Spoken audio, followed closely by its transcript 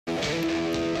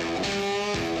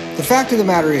The fact of the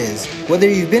matter is, whether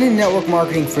you've been in network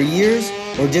marketing for years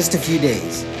or just a few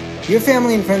days, your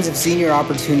family and friends have seen your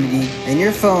opportunity and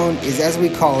your phone is, as we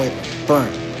call it,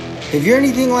 burnt. If you're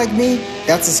anything like me,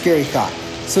 that's a scary thought.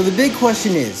 So the big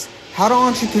question is, how do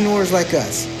entrepreneurs like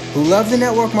us, who love the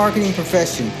network marketing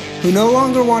profession, who no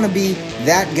longer want to be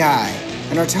that guy,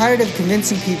 and are tired of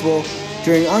convincing people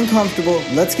during uncomfortable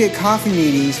let's get coffee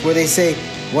meetings where they say,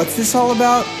 what's this all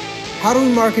about? How do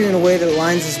we market in a way that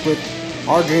aligns us with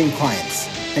our dream clients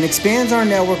and expands our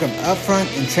network of upfront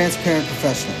and transparent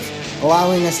professionals,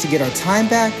 allowing us to get our time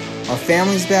back, our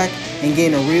families back, and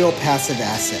gain a real passive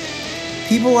asset?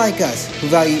 People like us who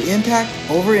value impact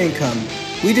over income,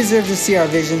 we deserve to see our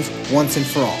visions once and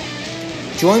for all.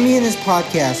 Join me in this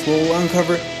podcast where we'll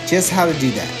uncover just how to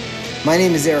do that. My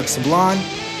name is Eric Sablon.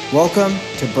 Welcome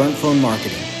to Burnt Phone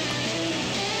Marketing.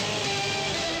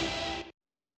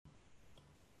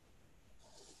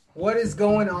 What is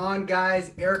going on,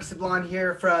 guys? Eric Sablon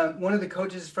here, from one of the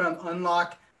coaches from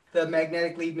Unlock, the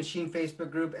Magnetic Lead Machine Facebook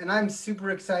group, and I'm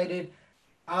super excited.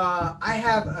 I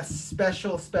have a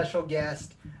special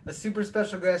guest, a super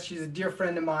special guest. She's a dear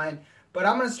friend of mine, but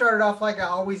I'm going to start it off like I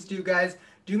always do, guys.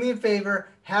 Do me a favor,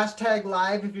 hashtag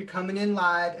live if you're coming in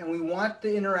live, and we want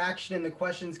the interaction and the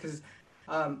questions, because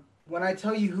when I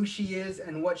tell you who she is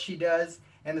and what she does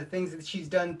and the things that she's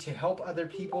done to help other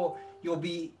people, you'll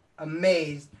be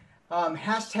amazed.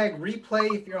 Hashtag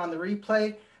replay if you're on the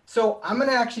replay. So I'm going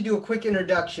to actually do a quick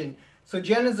introduction. So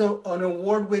Jen is an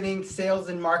award-winning sales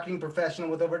and marketing professional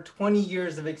with over 20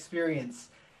 years of experience.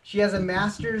 She has a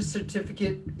master's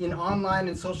certificate in online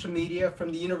and social media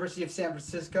from the University of San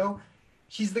Francisco.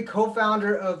 She's the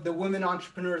co-founder of the Women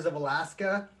Entrepreneurs of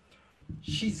Alaska.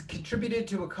 She's contributed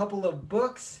to a couple of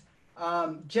books.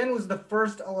 Jen was the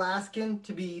first Alaskan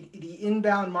to be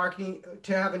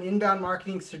to have an inbound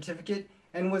marketing certificate,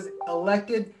 and was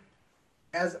elected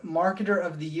as Marketer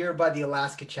of the Year by the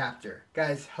Alaska chapter.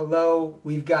 Guys, hello,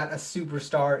 we've got a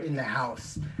superstar in the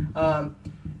house.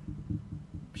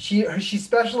 She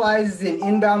specializes in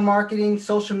inbound marketing,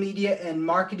 social media, and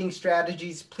marketing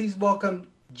strategies. Please welcome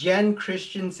Jen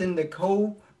Christensen, the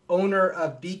co-owner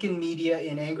of Beacon Media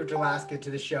in Anchorage, Alaska, to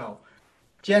the show.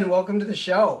 Jen, welcome to the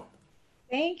show.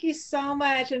 Thank you so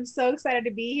much. I'm so excited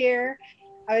to be here.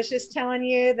 I was just telling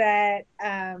you that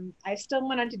I still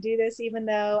wanted to do this, even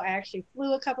though I actually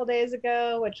flew a couple days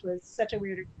ago, which was such a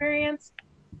weird experience.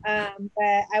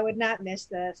 But I would not miss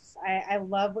this. I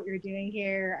love what you're doing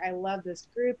here. I love this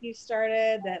group you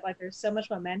started, that like there's so much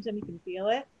momentum, you can feel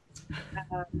it.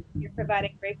 You're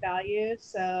providing great value.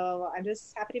 So I'm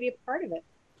just happy to be a part of it.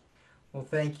 Well,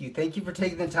 thank you. Thank you for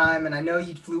taking the time. And I know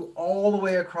you flew all the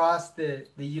way across the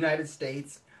United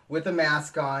States with a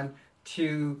mask on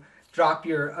to drop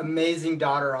your amazing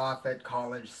daughter off at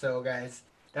college. So, guys,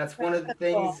 that's one of the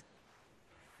Cool. things,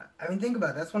 I mean, think about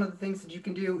it. That's one of the things that you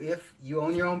can do if you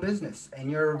own your own business and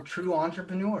you're a true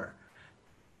entrepreneur.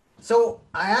 So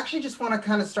I actually just want to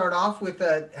kind of start off with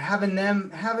having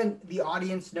the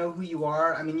audience know who you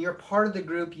are. I mean, you're part of the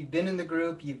group. You've been in the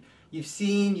group. You've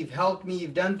seen. You've helped me.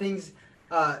 You've done things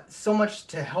so much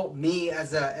to help me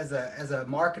as a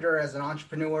marketer, as an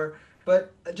entrepreneur.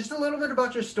 But just a little bit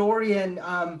about your story and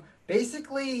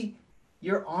basically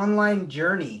your online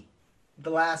journey, the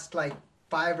last like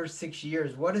 5 or 6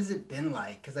 years. What has it been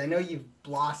like? Because I know you've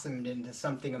blossomed into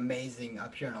something amazing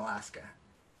up here in Alaska.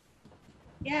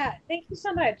 Yeah, thank you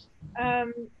so much.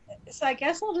 Um, so I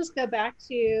guess I'll just go back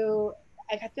to,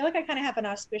 I feel like I kind of have an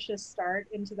auspicious start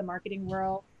into the marketing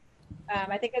world.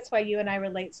 I think that's why you and I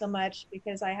relate so much,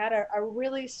 because I had a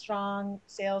really strong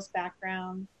sales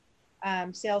background,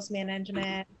 sales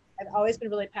management. I've always been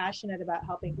really passionate about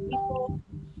helping people,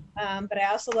 but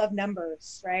I also love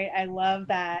numbers, right? I love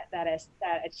that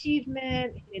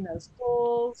achievement, hitting those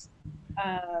goals,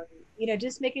 um,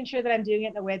 just making sure that I'm doing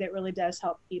it in a way that really does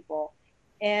help people.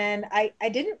 And I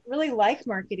didn't really like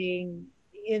marketing.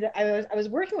 I was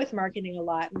working with marketing a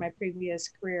lot in my previous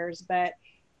careers, but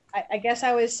I guess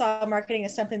I always saw marketing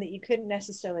as something that you couldn't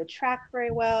necessarily track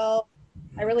very well.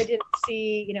 I really didn't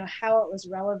see, how it was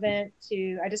relevant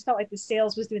to. I just felt like the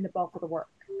sales was doing the bulk of the work,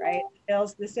 right?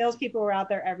 The salespeople were out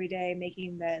there every day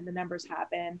making the numbers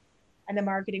happen, and the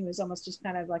marketing was almost just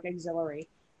kind of like auxiliary.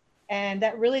 And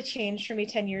that really changed for me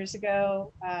 10 years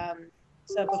ago.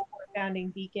 So before founding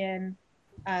Beacon,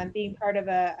 being part of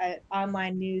a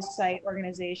online news site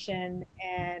organization,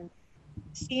 and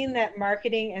seeing that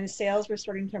marketing and sales were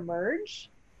starting to merge,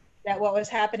 that what was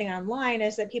happening online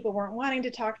is that people weren't wanting to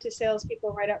talk to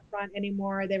salespeople right up front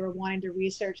anymore. They were wanting to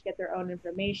research, get their own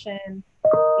information.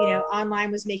 Online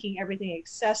was making everything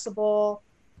accessible.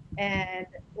 And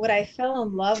what I fell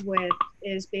in love with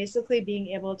is basically being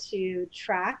able to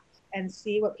track and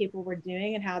see what people were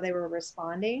doing and how they were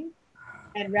responding,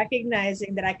 and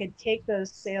recognizing that I could take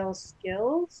those sales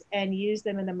skills and use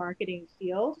them in the marketing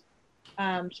field,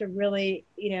 to really,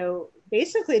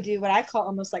 basically do what I call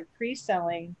almost like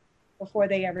pre-selling before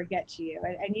they ever get to you.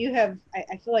 And you have,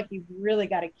 I feel like you've really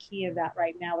got a key of that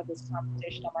right now with this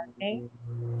conversational marketing.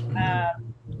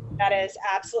 Um, that is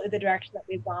absolutely the direction that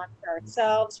we've gone for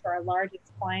ourselves, for our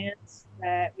largest clients,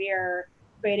 that we are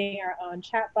creating our own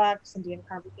chat box and doing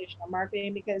conversational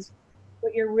marketing, because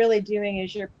what you're really doing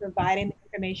is you're providing the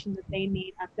information that they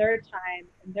need at their time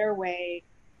and their way.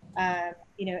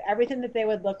 Everything that they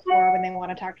would look for when they want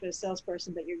to talk to a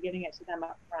salesperson, but you're giving it to them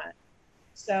up front.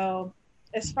 So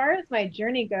as far as my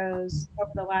journey goes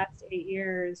over the last 8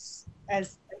 years,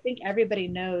 as I think everybody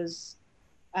knows,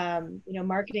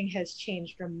 marketing has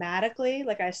changed dramatically.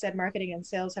 Like I said, marketing and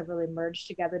sales have really merged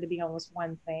together to be almost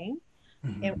one thing.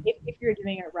 And Mhm. if you're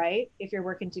doing it right, if you're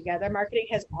working together, marketing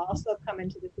has also come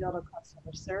into the field of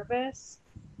customer service,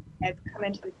 has come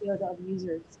into the field of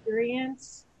user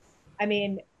experience. I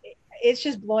mean, it's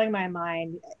just blowing my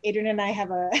mind. Adrian and I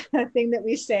have a thing that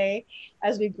we say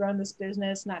as we've grown this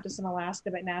business, not just in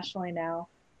Alaska, but nationally now.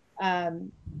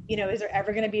 Um, is there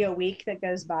ever going to be a week that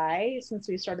goes by since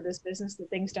we started this business that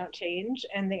things don't change?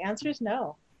 And the answer is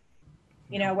no.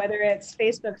 No. Whether it's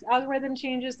Facebook's algorithm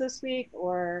changes this week,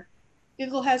 or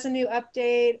Google has a new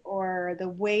update, or the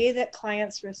way that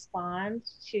clients respond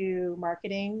to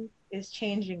marketing is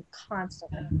changing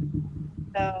constantly.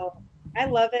 So I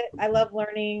love it. I love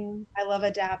learning. I love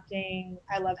adapting.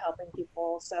 I love helping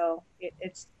people. So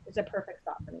it's a perfect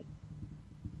spot for me.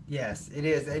 Yes, it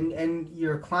is, and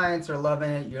your clients are loving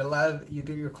it.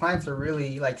 Your clients are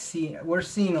really like seeing. We're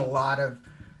seeing a lot of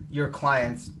your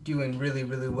clients doing really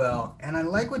really well, and I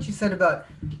like what you said about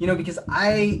because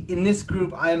in this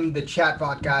group I'm the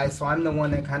chatbot guy, so I'm the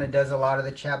one that kind of does a lot of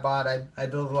the chatbot. I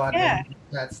build a lot of Yeah.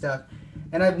 the chat stuff,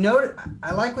 and I've noted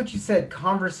I like what you said,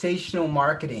 conversational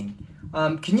marketing.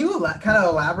 Can you kind of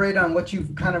elaborate on what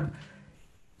you've kind of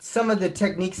some of the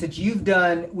techniques that you've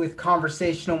done with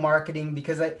conversational marketing,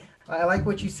 because I like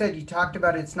what you said. You talked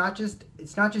about it's not just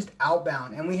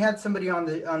outbound. And we had somebody on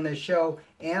the show,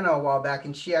 Anna, a while back,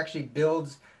 and she actually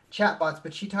builds chatbots,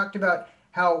 but she talked about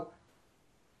how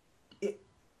it,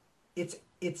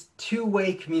 it's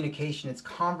two-way communication. It's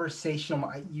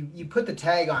conversational. You put the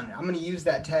tag on it. I'm going to use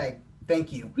that tag.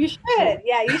 Thank you. You should. So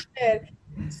Yeah, you should.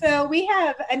 So we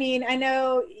have, I mean, I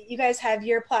know you guys have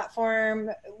your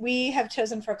platform. We have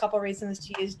chosen for a couple of reasons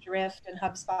to use Drift and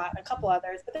HubSpot and a couple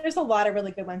others, but there's a lot of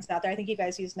really good ones out there. I think you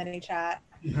guys use ManyChat.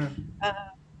 mhm. Uh,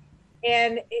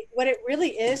 and what it really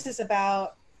is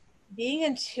about being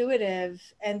intuitive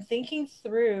and thinking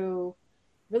through,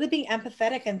 really being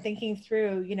empathetic and thinking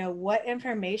through, what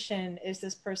information is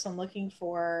this person looking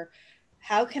for?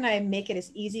 How can I make it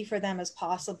as easy for them as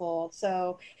possible?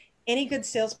 So any good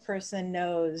salesperson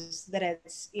knows that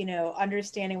it's,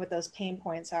 understanding what those pain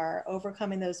points are,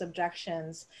 overcoming those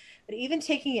objections, but even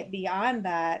taking it beyond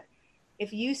that.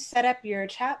 If you set up your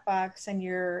chat box and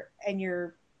your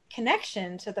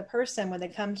connection to the person when they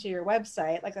come to your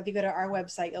website, like if you go to our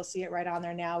website, you'll see it right on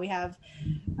there now.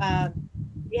 Um,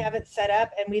 we have it set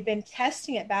up, and we've been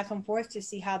testing it back and forth to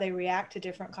see how they react to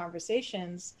different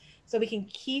conversations, so we can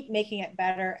keep making it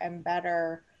better and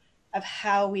better of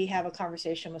how we have a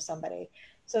conversation with somebody.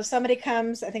 So if somebody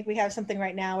comes, I think we have something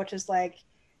right now which is like,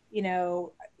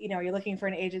 you're looking for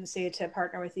an agency to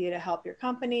partner with you to help your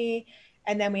company,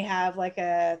 and then we have like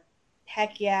a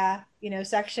heck yeah,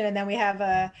 section, and then we have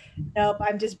a nope,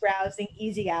 I'm just browsing,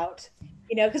 easy out.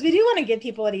 Because we do want to give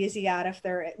people an easy out. If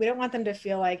we don't want them to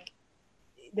feel like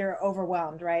they're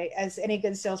overwhelmed, right? As any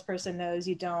good salesperson knows,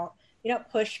 you don't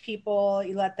push people,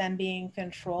 you let them be in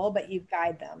control, but you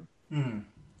guide them. Mhm.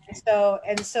 And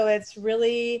so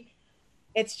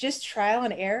it's just trial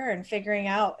and error and figuring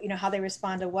out, how they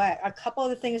respond to what. A couple of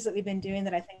the things that we've been doing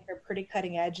that I think are pretty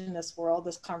cutting edge in this world,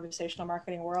 this conversational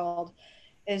marketing world,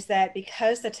 is that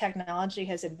because the technology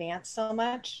has advanced so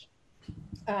much,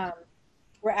 um,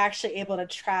 we're actually able to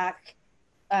track.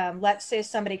 Let's say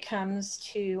somebody comes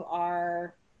to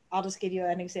I'll just give you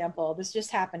an example. This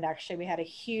just happened actually. We had a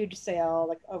huge sale,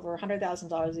 like over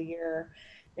 $100,000 a year.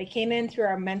 They came in through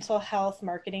our mental health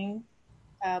marketing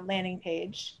landing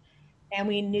page, and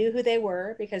we knew who they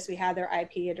were because we had their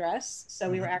IP address. So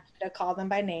we were Mhm. actually to call them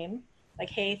by name, like,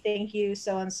 hey, thank you,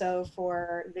 so and so,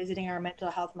 for visiting our mental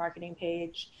health marketing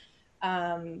page.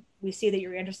 We see that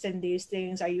you're interested in these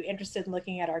things. Are you interested in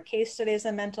looking at our case studies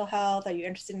in mental health? Are you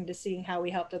interested in seeing how we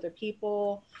helped other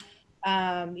people?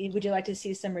 Would you like to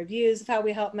see some reviews of how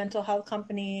we help mental health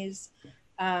companies?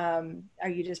 Are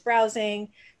you just browsing?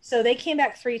 So they came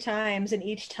back 3 times, and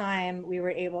each time we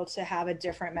were able to have a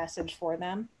different message for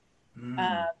them,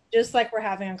 Mm. just like we're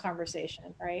having a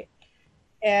conversation, right?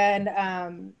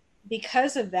 And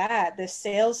because of that, the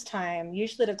sales time,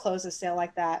 usually to close a sale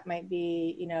like that, might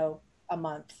be, a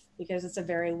month, because it's a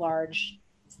very large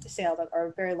sale or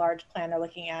a very large plan they're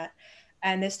looking at.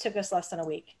 And this took us less than a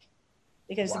week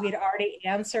because we Wow. had already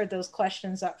answered those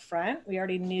questions up front. We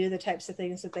already knew the types of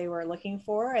things that they were looking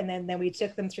for. And then we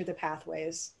took them through the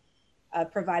pathways,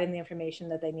 providing the information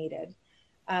that they needed.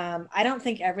 I don't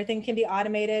think everything can be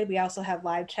automated. We also have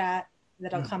live chat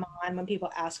that'll Mm. come on when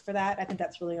people ask for that. I think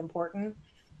that's really important.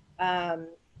 Um,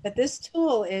 but this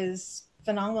tool is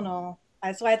phenomenal.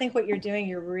 So I think what you're doing,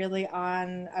 you're really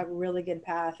on a really good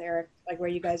path, Eric, like where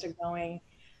you guys are going.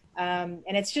 And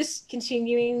it's just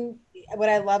continuing. What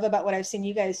I love about what I've seen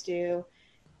you guys do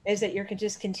is that you're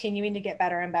just continuing to get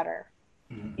better and better.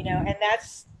 Mm. And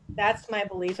that's my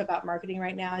belief about marketing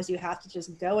right now is you have to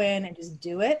just go in and just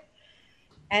do it,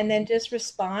 and then just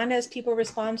respond as people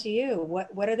respond to you.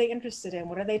 What are they interested in?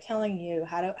 What are they telling you?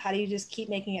 How do you just keep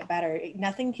making it better?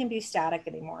 Nothing can be static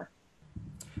anymore.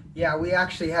 Yeah, we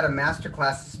actually had a master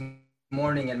class this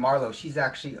morning in Marlow. She's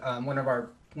actually one of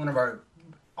our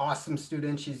awesome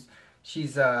students.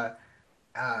 She's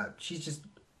just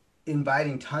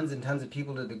inviting tons and tons of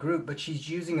people to the group, but she's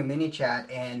using a mini chat,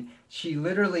 and she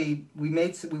literally we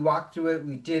walked through it.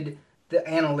 We did the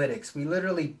analytics. We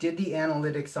literally did the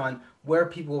analytics on where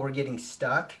people were getting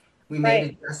stuck. We made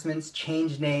Right. adjustments,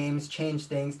 changed names, changed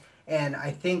things, and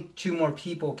I think two more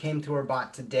people came to her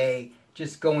bot today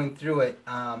just going through it.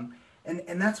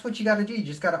 And that's what you got to do. You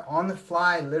just got to on the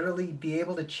fly, literally be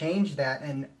able to change that.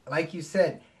 And like you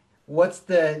said, what's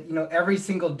the every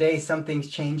single day something's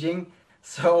changing.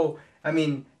 So I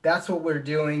mean that's what we're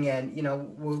doing. And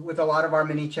with a lot of our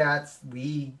mini chats,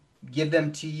 we give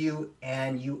them to you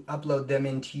and you upload them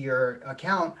into your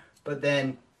account, but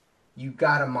then you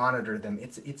got to monitor them.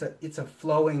 It's a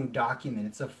flowing document.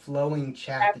 It's a flowing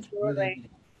chat that you Absolutely.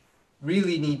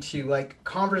 really need to, like,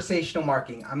 conversational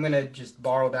marketing. I'm gonna just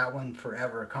borrow that one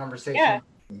forever. Yeah. Conversational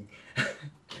marketing. And,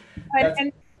 That's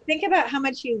and think about how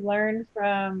much you learned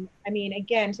from, I mean,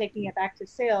 again, taking it back to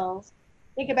sales,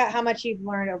 think about how much you've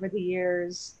learned over the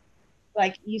years.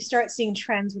 Like you start seeing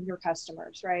trends with your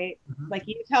customers, right? Mhm. Like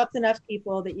you've helped enough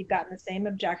people that you've gotten the same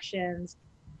objections.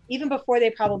 Even before they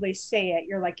probably say it,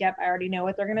 you're like, yep, I already know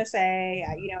what they're going to say.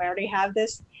 I already have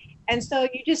this. And so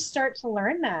you just start to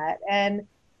learn that. And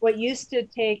what used to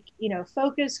take,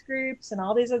 focus groups and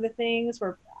all these other things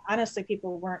where honestly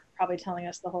people weren't probably telling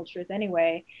us the whole truth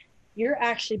anyway, you're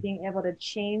actually being able to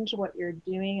change what you're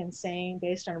doing and saying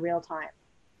based on real time.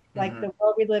 Like Mhm. the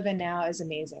world we live in now is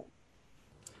amazing.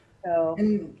 So,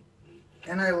 and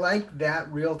and I like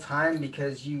that real time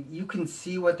because you can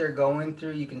see what they're going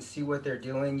through, you can see what they're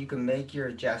doing, you can make your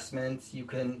adjustments, you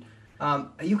can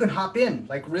hop in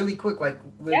like really quick, like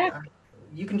with yeah,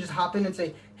 you can just hop in and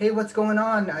say, hey, what's going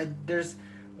on? There's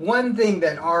one thing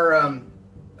that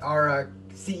our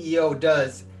CEO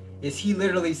does is he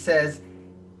literally says,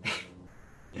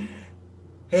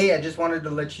 hey, I just wanted to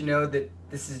let you know that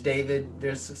this is David.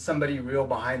 There's somebody real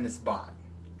behind this bot.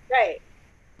 right.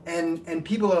 And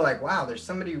people are like, wow, there's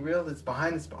somebody real that's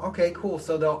behind this. Okay, cool.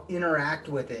 So they'll interact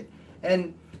with it.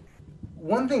 And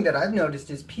one thing that I've noticed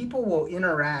is people will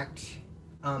interact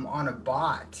on a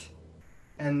bot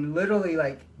and literally,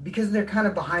 like, because they're kind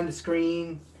of behind the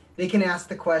screen, they can ask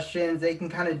the questions, they can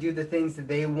kind of do the things that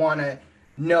they want to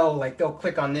know. Like they'll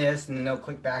click on this and then they'll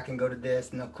click back and go to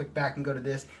this and they'll click back and go to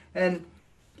this. And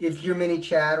if your mini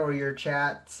chat or your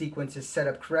chat sequence is set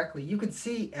up correctly, you could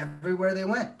see everywhere they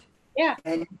went, Yeah.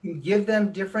 and you can give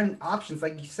them different options.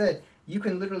 Like you said, you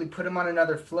can literally put them on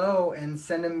another flow and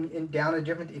send them down a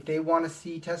different. If they want to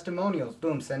see testimonials,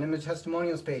 boom, send them a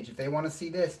testimonials page. If they want to see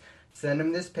this, send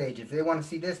them this page. If they want to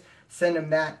see this, send them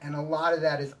that. And a lot of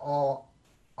that is all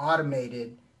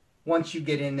automated once you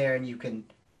get in there and you can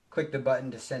click the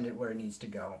button to send it where it needs to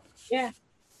go. Yeah.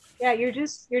 Yeah.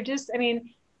 I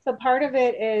mean, so part of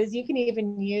it is you can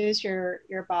even use your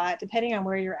bot, depending on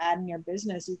where you're at in your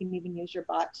business, you can even use your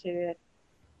bot to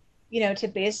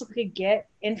basically get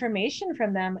information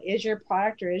from them. Is your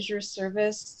product or is your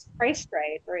service priced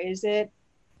right? Or is it,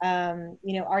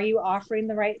 are you offering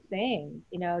the right thing?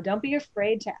 Don't be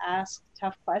afraid to ask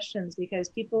tough questions because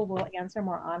people will answer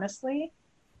more honestly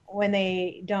when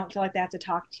they don't feel like they have to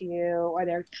talk to you, or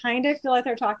they're kind of feel like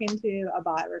they're talking to a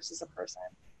bot versus a person.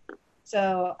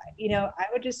 So, I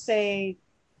would just say,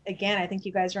 again, I think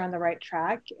you guys are on the right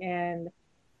track. And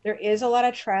there is a lot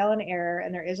of trial and error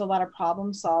and there is a lot of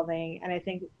problem solving. And I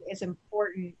think it's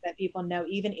important that people know,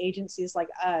 even agencies like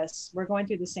us, we're going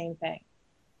through the same thing.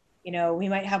 We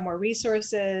might have more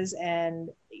resources and,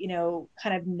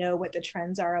 kind of know what the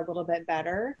trends are a little bit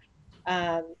better.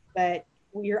 But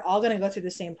we're all going to go through the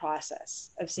same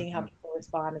process of seeing how Mhm. people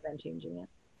respond and then changing it.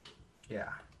 Yeah,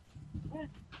 Yeah.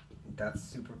 that's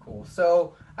super cool.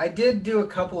 So I did do a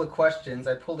couple of questions.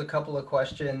 I pulled a couple of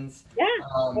questions. Yeah.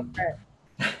 Go Um, for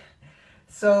it.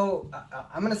 so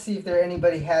I'm gonna see if there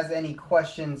anybody has any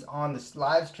questions on this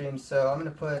live stream. So I'm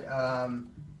gonna put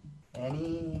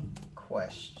any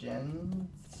questions.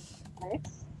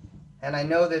 Nice. And I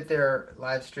know that their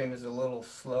live stream is a little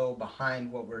slow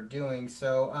behind what we're doing.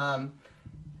 So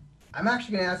I'm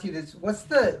actually going to ask you this: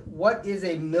 what is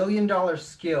 $1 million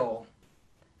skill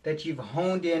that you've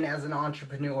honed in as an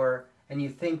entrepreneur, and you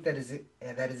think that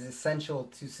is essential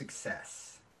to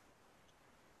success?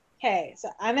 Okay, so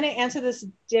I'm going to answer this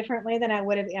differently than I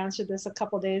would have answered this a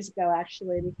couple days ago,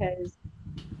 actually, because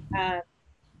um,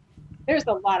 there's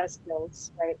a lot of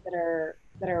skills, right, that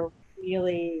are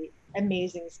really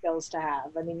amazing skills to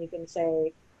have. I mean, you can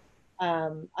say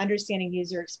understanding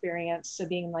user experience, so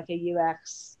being like a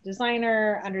UX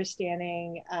designer,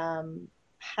 understanding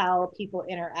how people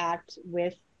interact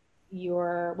with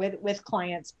with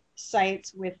clients'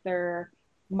 sites, with their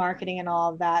marketing and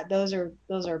all of that. Those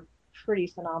are pretty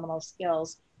phenomenal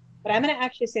skills. But I'm going to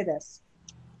actually say this.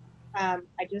 I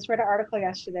just read an article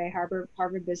yesterday,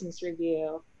 Harvard Business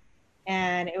Review,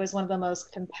 and it was one of the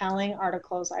most compelling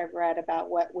articles I've read about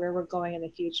where we're going in the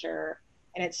future.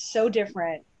 And it's so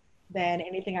different than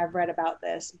anything I've read about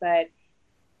this, but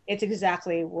it's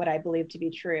exactly what I believe to be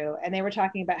true. And they were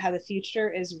talking about how the future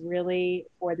is really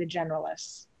for the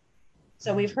generalists.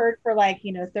 So we've heard for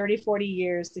 30, 40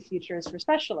 years, the future is for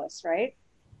specialists, right?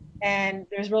 And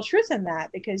there's real truth in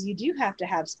that because you do have to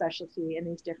have specialty in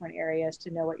these different areas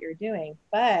to know what you're doing.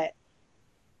 But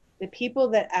the people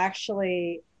that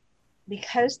actually,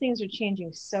 because things are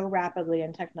changing so rapidly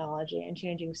in technology and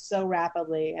changing so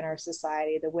rapidly in our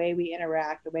society, the way we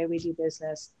interact, the way we do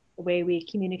business, the way we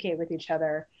communicate with each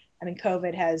other. I mean,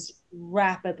 COVID has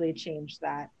rapidly changed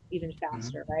that even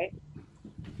faster, Mm-hmm. right?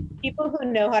 People who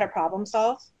know how to problem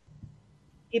solve,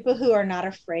 people who are not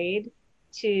afraid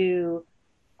to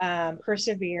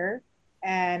persevere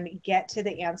and get to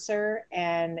the answer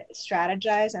and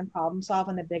strategize and problem solve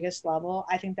on the biggest level,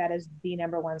 I think that is the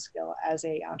number one skill as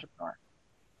a entrepreneur.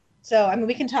 So, I mean,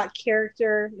 we can talk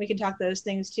character, we can talk those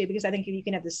things too, because I think if you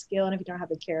can have the skill and if you don't have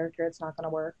the character, it's not going to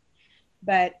work.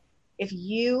 But if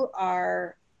you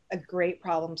are a great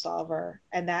problem solver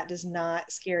and that does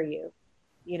not scare you,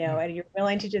 and you're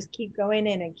willing to just keep going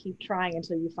in and keep trying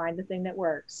until you find the thing that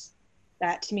works,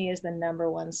 that to me is the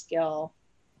number one skill,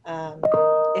 um,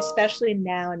 especially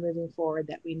now and moving forward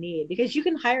that we need because you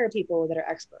can hire people that are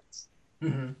experts,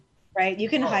 Mm-hmm. right? You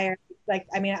can Oh, hire, like,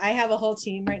 I mean, I have a whole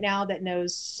team right now that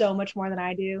knows so much more than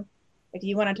I do. If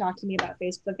you want to talk to me about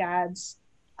Facebook ads,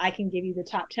 I can give you the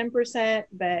top 10%,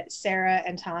 but Sarah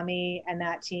and Tommy and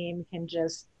that team can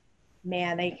just,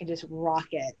 man, they can just rock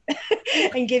it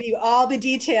and give you all the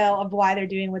detail of why they're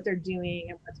doing what they're doing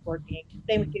and what's working.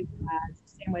 Same with Google ads,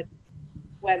 same with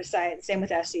website, same with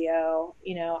SEO.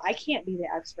 I can't be the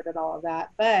expert at all of that,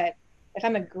 but if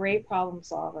I'm a great problem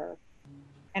solver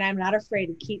and I'm not afraid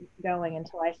to keep going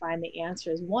until I find the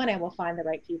answers. One, I will find the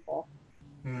right people.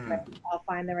 Right? mm. I'll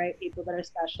find the right people that are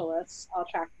specialists. I'll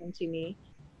attract them to me,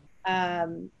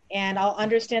 and I'll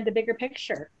understand the bigger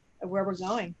picture of where we're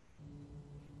going.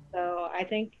 So I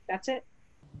think that's it.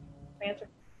 Answer.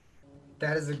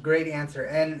 That is a great answer.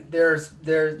 And there's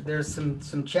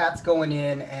some chats going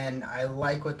in, and I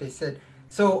like what they said.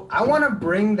 So I want to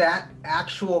bring that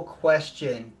actual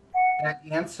question, that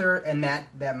answer, and that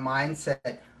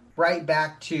mindset right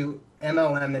back to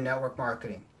MLM and network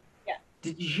marketing. Yeah,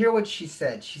 Did you hear what she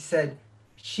said? She said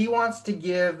she wants to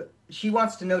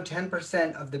know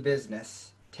 10% of the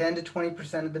business, 10 to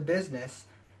 20% of the business,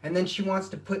 and then she wants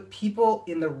to put people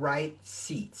in the right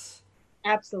seats. She,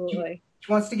 absolutely.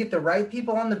 she wants to get the right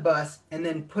people on the bus and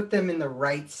then put them in the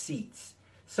right seats.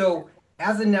 So,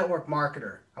 as a network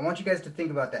marketer, I want you guys to think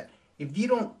about that. If you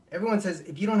don't, everyone says,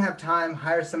 if you don't have time,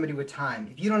 hire somebody with time.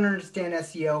 If you don't understand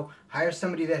SEO, hire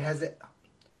somebody that has it.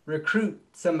 Recruit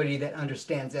somebody that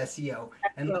understands SEO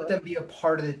and let Absolutely. them be a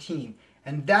part of the team.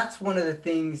 And that's one of the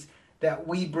things that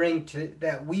we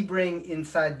bring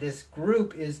inside this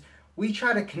group is we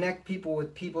try to connect people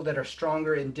with people that are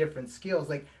stronger in different skills.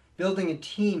 Like building a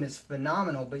team is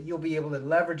phenomenal, but you'll be able to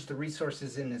leverage the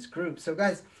resources in this group. So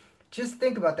guys, just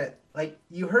think about that. Like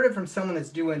you heard it from someone that's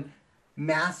doing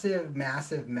massive,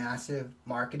 massive, massive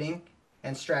marketing.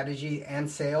 and strategy and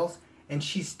sales, and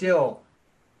she still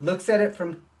looks at it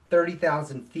from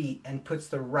 30,000 feet and puts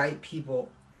the right people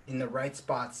in the right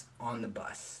spots on the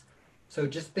bus. So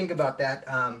just think about that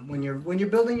when you're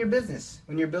building your business,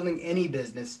 when you're building any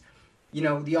business. You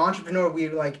know, the entrepreneur,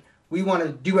 we want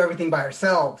to do everything by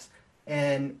ourselves,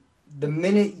 and the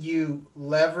minute you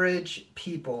leverage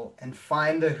people and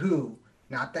find the who,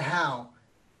 not the how,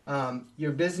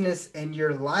 your business and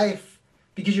your life,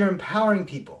 because you're empowering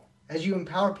people. As you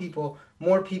empower people,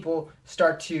 more people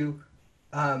start to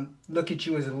look at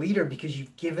you as a leader because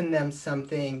you've given them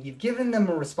something, you've given them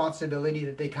a responsibility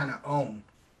that they kind of own.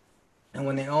 And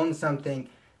when they own something,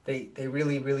 they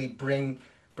really, really bring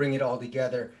it all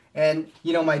together. And,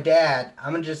 you know, my dad,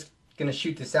 I'm just going to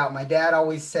shoot this out. My dad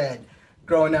always said,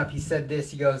 growing up, he said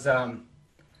this, he goes, I'm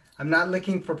not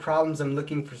looking for problems, I'm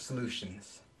looking for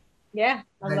solutions. Yeah,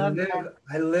 I love that.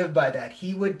 I live by that.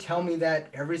 He would tell me that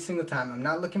every single time. I'm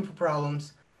not looking for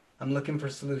problems. I'm looking for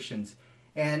solutions.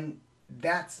 And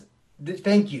that's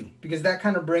thank you, because that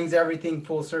kind of brings everything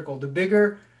full circle. The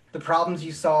bigger the problems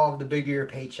you solve, the bigger your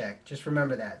paycheck. Just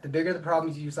remember that. The bigger the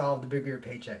problems you solve, the bigger your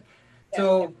paycheck. Yeah.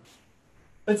 So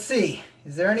let's see.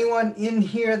 Is there anyone in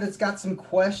here that's got some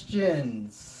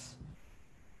questions?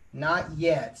 Not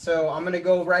yet. So I'm going to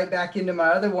go right back into my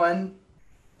other one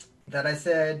that I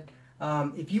said,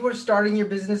 if you were starting your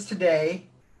business today,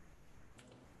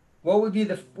 what would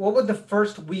the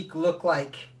first week look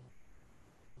like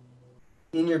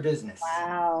in your business?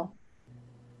 Wow.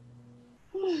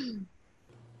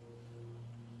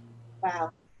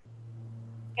 Wow.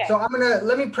 Okay. So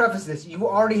let me preface this. You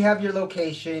already have your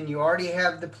location, you already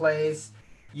have the place,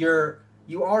 you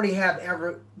already have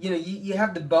you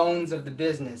have the bones of the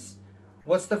business.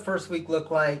 What's the first week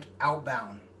look like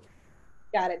outbound?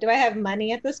 Got it. Do I have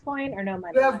money at this point or no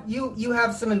money? You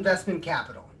have some investment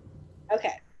capital.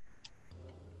 Okay.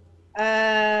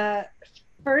 Uh,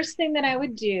 First thing that I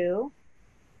would do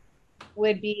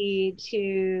would be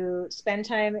to spend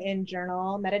time in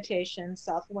journal, meditation,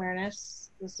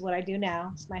 self-awareness. This is what I do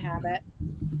now. It's my habit.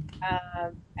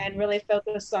 And really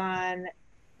focus on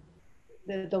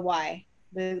the why,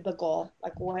 the goal.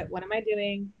 Like what am I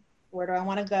doing? Where do I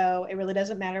want to go? It really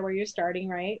doesn't matter where you're starting,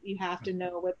 right? You have to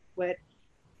know what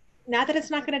not that it's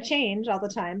not going to change all the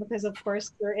time, because of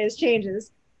course there is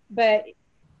changes, but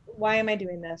why am I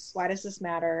doing this? Why does this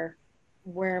matter?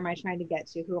 Where am I trying to get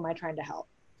to? Who am I trying to help?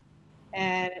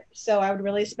 And so I would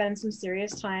really spend some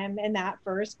serious time in that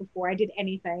first before I did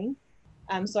anything.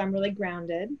 So I'm really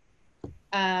grounded.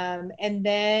 And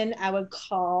then I would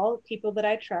call people that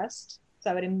I trust.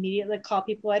 So I would immediately call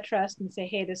people I trust and say,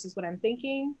 hey, this is what I'm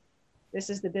thinking. This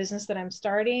is the business that I'm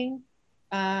starting.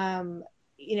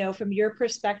 From your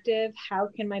perspective, how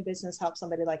can my business help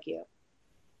somebody like you?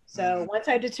 So once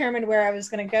I determined where I was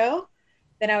going to go,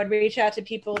 then I would reach out to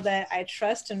people that I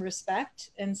trust and respect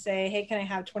and say, hey, can I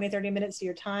have 20, 30 minutes of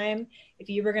your time? If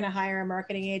you were going to hire a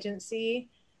marketing agency,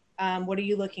 what are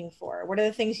you looking for? What are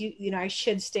the things I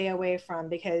should stay away from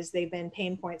because they've been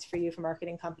pain points for you for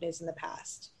marketing companies in the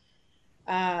past?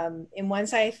 And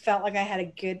once I felt like I had a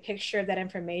good picture of that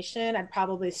information, I'd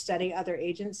probably study other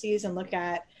agencies and look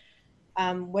at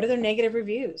what are their negative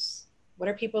reviews? What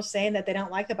are people saying that they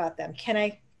don't like about them? Can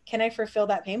I fulfill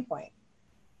that pain point?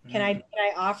 Can I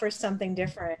offer something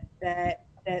different that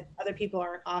other people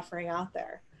aren't offering out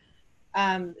there?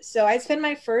 So I spend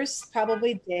my first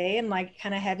probably day in like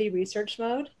kind of heavy research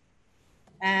mode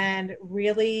and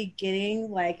really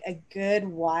getting like a good,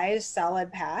 wise,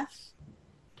 solid path.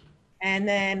 And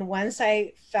then once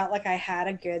I felt like I had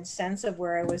a good sense of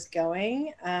where I was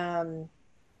going,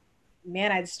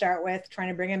 I'd start with trying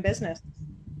to bring in business,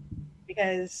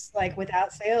 because like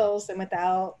without sales and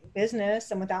without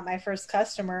business and without my first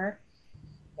customer,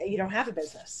 you don't have a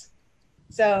business.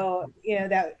 So,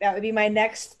 that would be my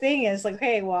next thing is like,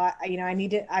 okay, well, I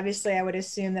need to, obviously I would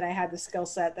assume that I had the skill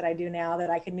set that I do now,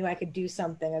 that knew I could do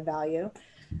something of value.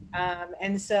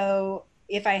 And so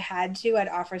if I had to, I'd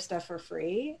offer stuff for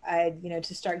free.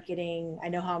 To start getting, I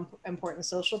know how important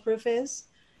social proof is.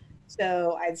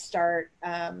 So I'd start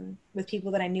with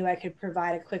people that I knew I could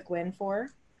provide a quick win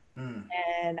for.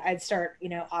 And I'd start,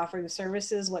 offering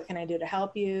services. What can I do to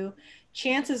help you?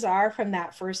 Chances are from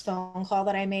that first phone call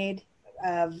that I made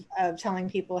of telling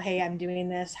people, hey, I'm doing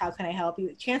this, how can I help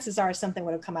you? Chances are something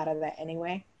would have come out of that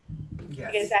anyway.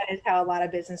 Yes. Because that is how a lot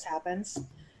of business happens.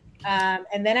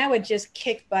 And then I would just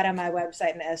kick butt on my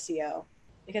website and SEO,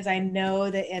 because I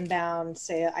know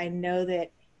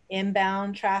that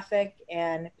inbound traffic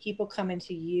and people coming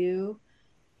to you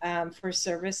for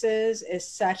services is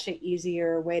such an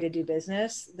easier way to do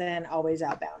business than always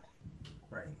outbound.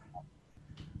 Right.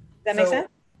 Does that make sense?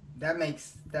 that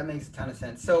makes a ton of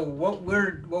sense. So what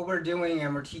we're doing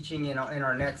and we're teaching in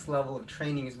our next level of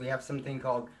training is we have something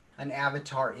called an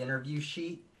avatar interview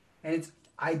sheet, and it's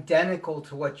identical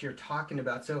to what you're talking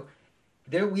about. So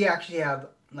there we actually have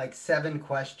like 7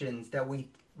 questions that we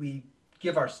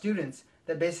give our students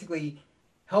that basically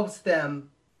helps them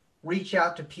reach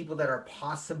out to people that are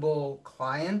possible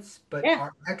clients but Yeah,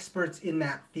 are experts in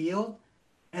that field.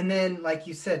 And then, like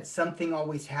you said, something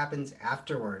always happens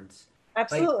afterwards. Like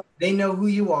absolutely. they know who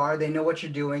you are, they know what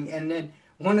you're doing, and then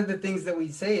one of the things that we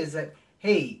say is that,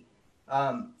 hey,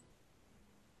 um,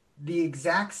 the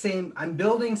exact same, I'm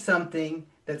building something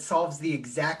that solves the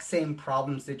exact same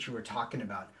problems that you were talking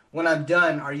about. When I'm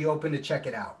done, are you open to check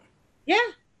it out? Yeah,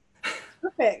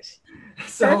 perfect.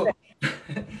 So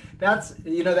Perfect.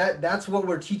 that's what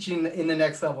we're teaching in the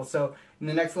next level. So in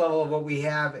the next level of what we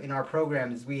have in our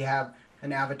program is we have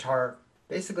an avatar,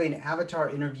 basically an avatar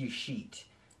interview sheet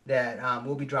that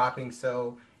we'll be dropping.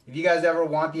 So if you guys ever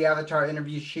want the avatar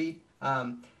interview sheet,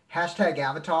 hashtag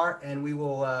avatar, and we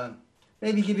will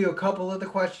maybe give you a couple of the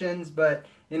questions. But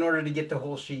in order to get the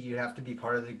whole sheet, you have to be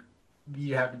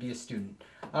a student.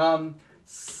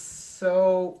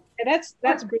 So And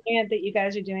that's brilliant that you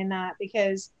guys are doing that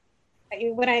because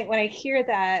when I hear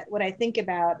that, what I think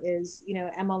about is,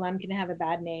 MLM can have a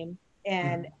bad name,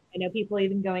 and I know people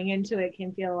even going into it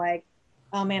can feel like,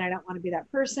 oh man, I don't want to be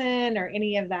that person or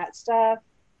any of that stuff.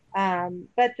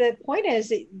 But the point is,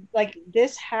 that, like,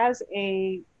 this has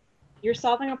a you're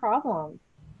solving a problem,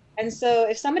 and so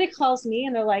if somebody calls me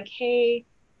and they're like, hey,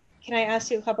 can I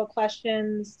ask you a couple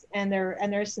questions, and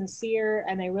they're sincere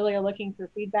and they really are looking for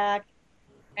feedback,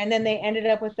 and then they ended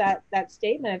up with that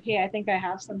statement of, hey, I think I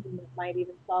have something that might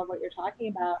even solve what you're talking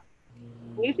about.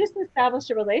 We've just established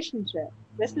a relationship.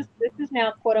 This is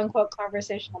now quote unquote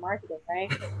conversational marketing,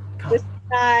 right? This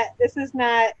is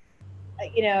not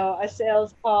a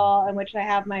sales call in which I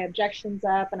have my objections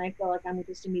up and I feel like I'm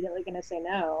just immediately going to say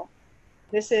no.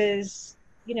 This is,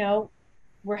 you know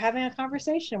we're having a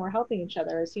conversation, we're helping each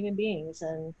other as human beings,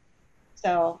 and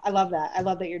so I love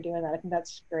that you're doing that. I think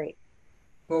that's great.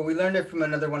 Well, we learned it from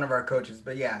another one of our coaches,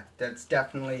 but yeah, that's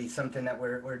definitely something that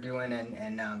we're doing,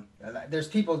 and there's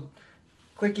people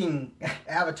clicking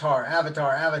avatar,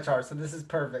 avatar, avatar, so this is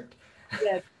perfect.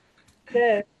 Good.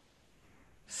 Good.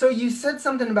 So you said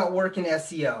something about work in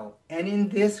SEO, and in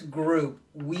this group,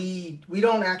 we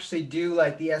don't actually do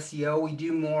like the SEO. We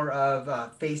do more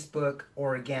of Facebook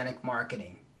organic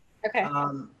marketing, Okay.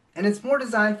 and it's more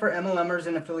designed for MLMers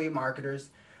and affiliate marketers.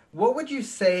 What would you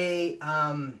say?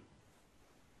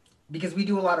 Because we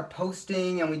do a lot of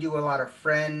posting and we do a lot of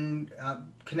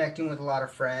connecting with a lot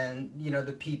of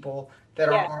the people that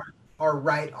are Yeah. our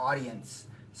right audience.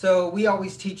 So we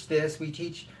always teach this. We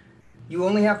teach you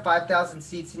only have 5,000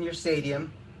 seats in your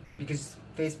stadium because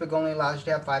Facebook only allows you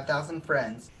to have 5,000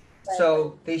 friends. Right.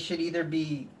 So they should either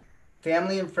be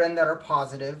family and friends that are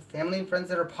positive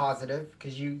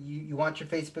because you want your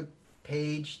Facebook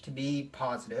page to be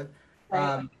positive. Right.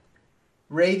 Um,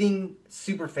 raving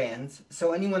super fans,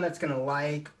 so anyone that's going to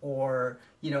like or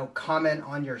comment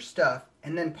on your stuff,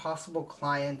 and then possible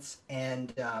clients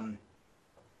and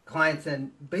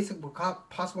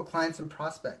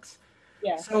prospects.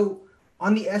 Yeah. So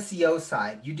on the SEO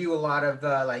side, you do a lot of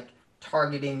like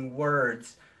targeting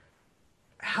words.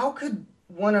 How could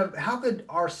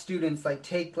our students like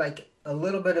take like a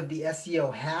little bit of the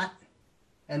SEO hat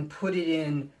and put it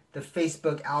in the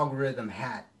Facebook algorithm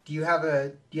hat? Do you have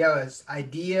a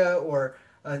idea or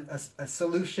a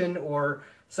solution or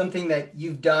something that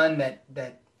you've done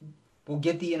that will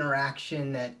get the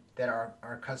interaction that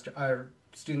our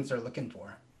students are looking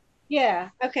for? Yeah.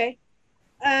 Okay.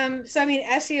 So I mean,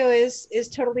 SEO is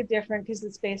totally different because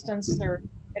it's based on search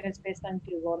and it's based on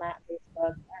Google, not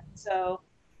Facebook. And so,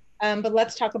 but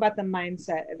let's talk about the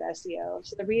mindset of SEO.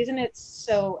 So the reason it's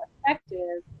so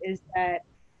effective is that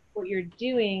what you're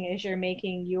doing is you're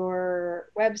making your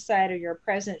website or your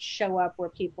presence show up where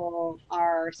people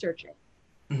are searching.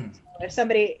 Mhm. If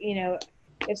somebody,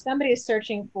 if somebody is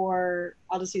searching for,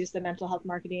 I'll just use the mental health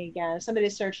marketing again. If somebody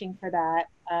is searching for that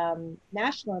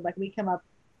nationally, like we come up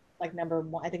like number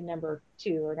one, I think number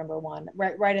two or number one,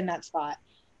 right in that spot.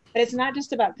 But it's not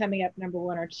just about coming up number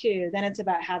one or two. Then it's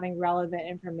about having relevant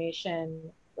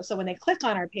information. So when they click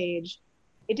on our page,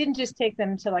 it didn't just take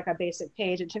them to like a basic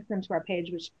page. It took them to our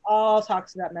page, which all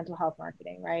talks about mental health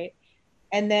marketing, right?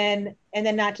 And then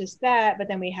not just that, but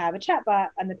then we have a chatbot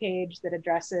on the page that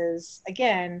addresses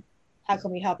again, how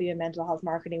can we help you in mental health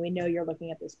marketing? We know you're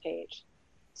looking at this page.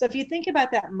 So if you think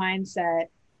about that mindset,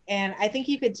 and I think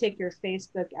you could take your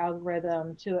Facebook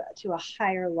algorithm to a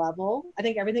higher level. I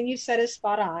think everything you said is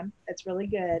spot on. It's really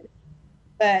good.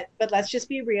 but let's just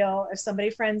be real. If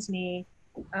somebody friends me,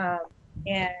 um,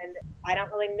 and I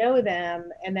don't really know them,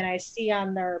 and then I see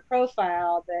on their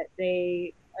profile that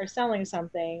they are selling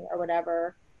something or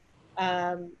whatever,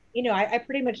 I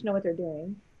pretty much know what they're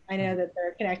doing. I know that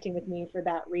they're connecting with me for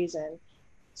that reason.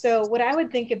 So what I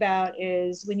would think about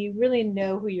is when you really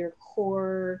know who your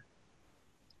core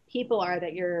people are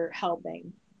that you're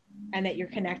helping and that you're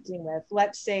connecting with.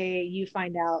 Let's say you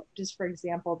find out, just for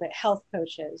example, that health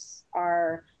coaches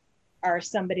are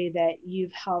somebody that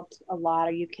you've helped a lot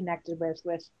or you connected with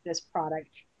this product.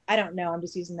 I don't know. I'm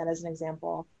just using that as an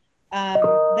example.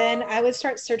 Then I would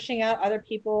start searching out other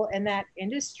people in that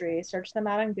industry, search them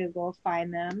out on Google,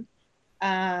 find them.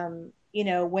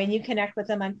 When you connect with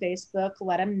them on Facebook,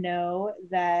 let them know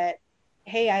that,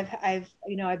 hey, I've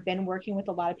been working with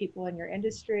a lot of people in your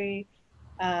industry.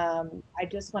 I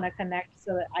just want to connect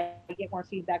so that I get more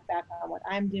feedback back on what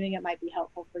I'm doing. It might be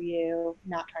helpful for you,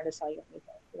 not trying to sell you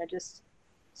anything. Just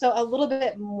so a little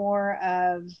bit more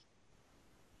of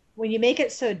when you make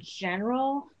it so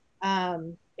general,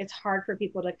 it's hard for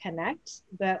people to connect.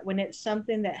 But when it's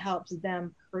something that helps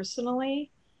them personally,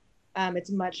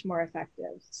 it's much more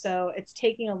effective. So it's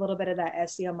taking a little bit of that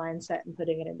SEO mindset and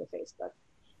putting it into Facebook.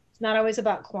 It's not always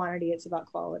about quantity; it's about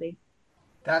quality.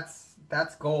 That's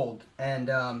gold,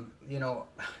 and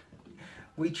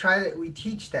we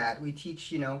teach that. We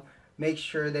teach, make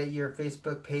sure that your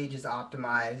Facebook page is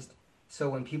optimized. So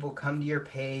when people come to your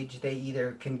page, they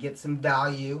either can get some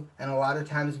value, and a lot of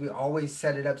times we always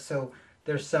set it up so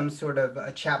there's some sort of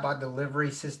a chatbot delivery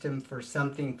system for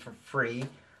something for free.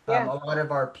 Yeah, A lot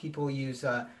of our people use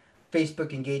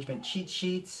Facebook engagement cheat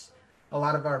sheets. A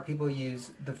lot of our people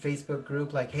use the Facebook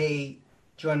group, like, hey,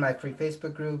 join my free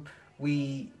Facebook group.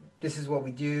 We This is what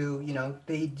we do.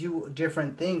 They do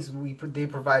different things. They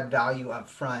provide value up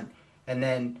front, and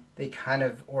then they kind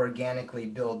of organically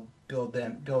build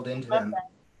into love them. that.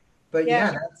 But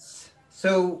Yeah, yeah, that's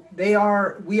so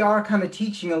we are kind of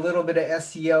teaching a little bit of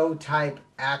SEO type yeah,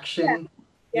 action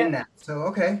yeah. in that. So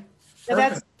okay, No,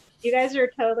 that's perfect. you guys are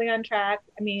totally on track.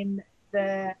 I mean,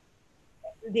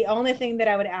 the only thing that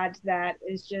I would add to that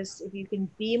is just if you can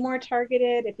be more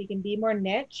targeted, if you can be more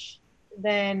niche,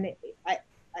 then I,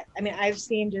 I mean, I've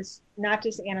seen just not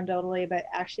just anecdotally, but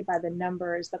actually by the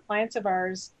numbers, the clients of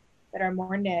ours that are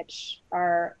more niche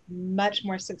are much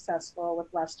more successful with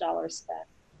less dollars spent.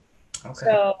 Okay.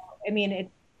 So, I mean,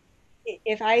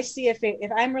 if I see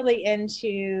if I'm really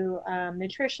into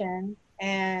nutrition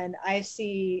and I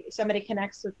see somebody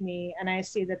connects with me and I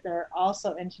see that they're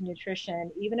also into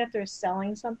nutrition, even if they're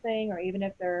selling something or even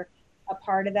if they're a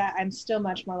part of that, I'm still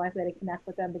much more likely to connect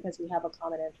with them because we have a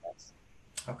common interest.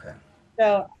 Okay.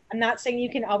 So I'm not saying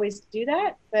you can always do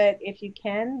that, but if you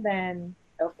can, then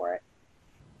go for it.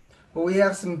 Well, we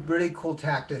have some really cool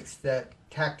tactics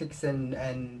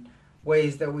and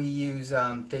ways that we use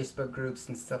Facebook groups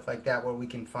and stuff like that where we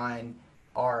can find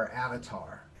our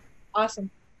avatar. Awesome.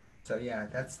 So yeah,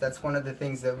 that's one of the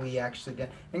things that we actually did.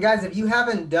 And guys, if you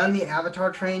haven't done the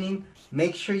avatar training,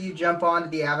 make sure you jump onto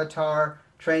the avatar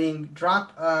training.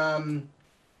 Drop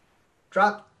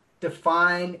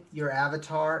define your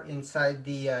avatar inside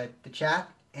the chat,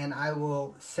 and I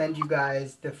will send you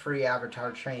guys the free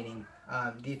avatar training.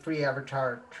 The free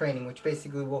avatar training, which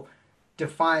basically will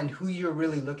define who you're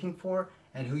really looking for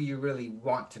and who you really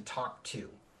want to talk to.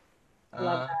 Love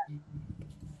Uh,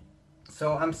 that.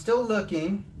 so I'm still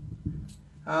looking.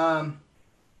 Um,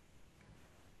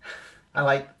 I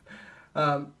like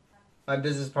um, my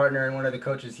business partner and one of the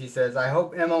coaches. He says, "I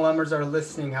hope MLMers are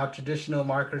listening. How traditional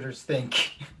marketers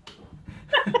think."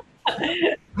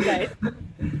 Nice.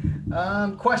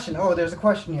 Question. Oh, there's a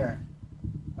question here.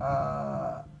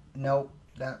 Uh, nope,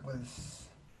 that was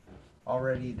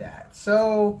already that.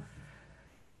 So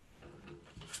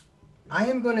I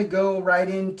am going to go right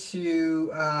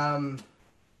into.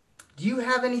 Do you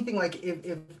have anything like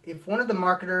if one of the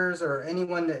marketers or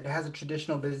anyone that has a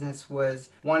traditional business was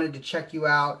wanted to check you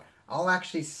out? I'll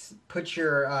actually put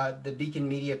your the Beacon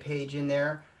Media page in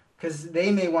there because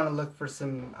they may want to look for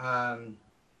some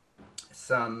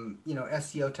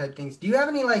SEO type things. Do you have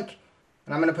any like?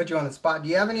 And I'm gonna put you on the spot. Do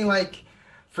you have any like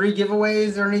free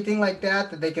giveaways or anything like that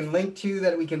that they can link to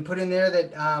that we can put in there?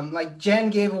 That like Jen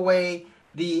gave away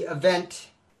the event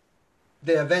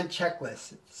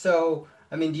checklist. So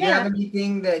I mean, do you Yeah. have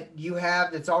anything that you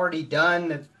have that's already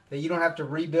done that you don't have to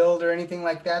rebuild or anything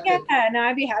like that? Yeah. That No,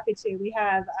 I'd be happy to. We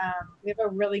have a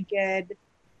really good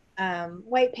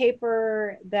white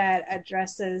paper that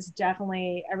addresses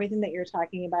definitely everything that you're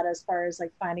talking about as far as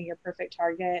like finding your perfect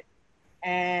target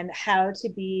and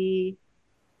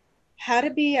how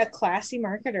to be a classy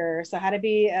marketer. So how to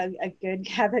be a good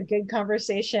have a good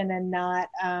conversation and not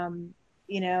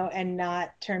and not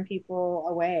turn people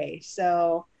away.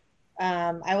 So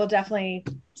I will definitely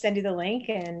send you the link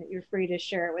and you're free to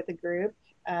share it with the group.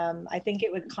 I think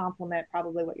it would complement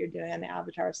probably what you're doing on the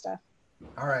avatar stuff.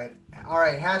 All right. All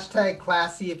right. Hashtag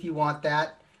classy if you want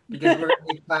that, because we're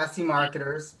gonna be classy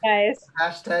marketers. Guys,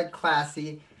 Hashtag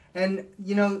classy. And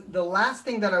you know, the last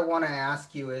thing that I want to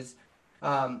ask you is,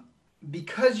 um,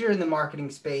 because you're in the marketing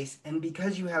space and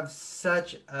because you have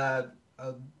such a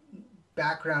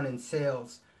background in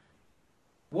sales,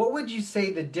 what would you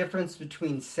say the difference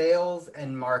between sales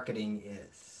and marketing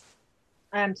is?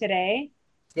 today.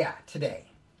 Yeah, today.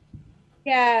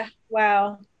 Yeah,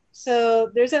 wow. So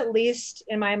there's at least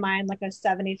in my mind like a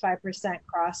 75%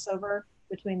 crossover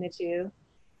between the two.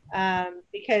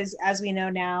 Because as we know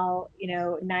now,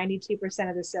 92%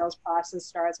 of the sales process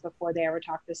starts before they ever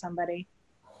talk to somebody.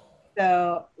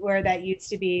 So where that used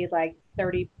to be like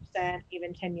 30%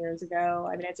 even 10 years ago,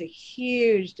 I mean, it's a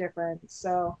huge difference.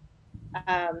 So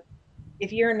um,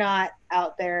 if you're not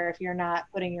out there, if you're not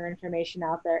putting your information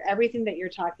out there, everything that you're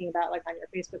talking about, like on your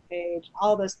Facebook page,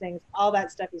 all those things, all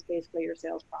that stuff is basically your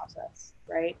sales process,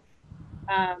 right?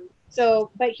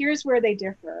 But here's where they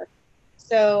differ.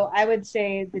 So I would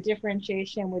say the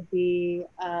differentiation would be,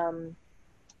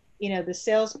 the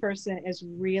salesperson is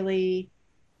really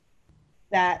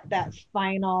that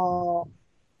final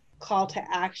call to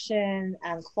action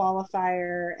and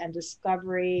qualifier and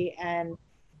discovery and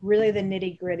really the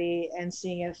nitty gritty and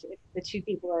seeing if the two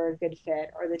people are a good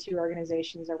fit or the two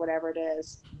organizations or whatever it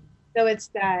is. So it,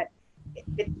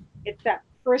 it's that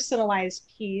personalized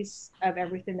piece of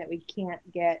everything that we can't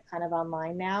get kind of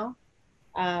online now.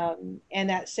 And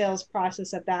that sales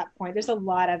process at that point, there's a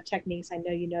lot of techniques. I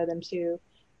know you know them too.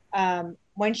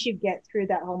 Once you get through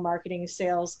that whole marketing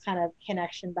sales kind of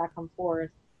connection back and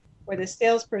forth, where the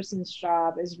salesperson's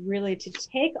job is really to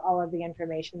take all of the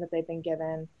information that they've been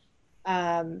given,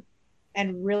 um,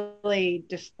 and really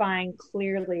define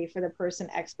clearly for the person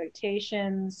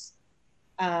expectations,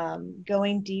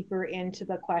 going deeper into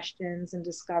the questions and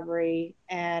discovery,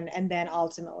 and then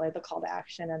ultimately the call to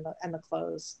action and the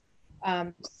close.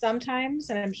 Sometimes,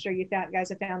 and I'm sure you guys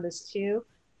have found this too,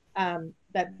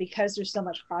 that because there's so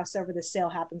much crossover, the sale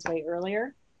happens way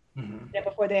earlier, Hmm.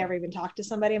 before they ever even talk to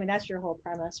somebody. I mean, that's your whole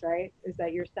premise, right? Is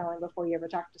that you're selling before you ever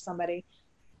talk to somebody.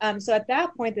 So at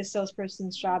that point, the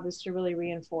salesperson's job is to really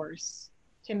reinforce,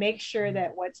 to make sure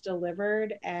that what's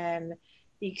delivered and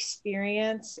the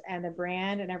experience and the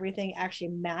brand and everything actually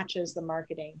matches the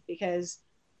marketing. Because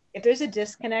if there's a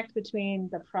disconnect between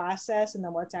the process and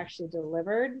then what's actually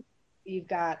delivered, you've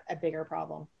got a bigger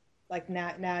problem. Like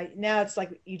now it's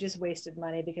like you just wasted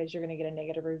money because you're going to get a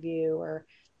negative review or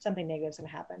something negative is going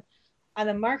to happen. On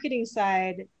the marketing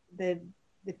side, the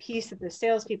piece that the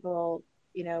salespeople,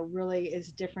 really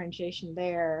is differentiation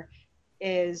there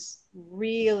is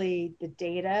really the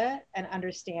data and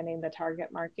understanding the target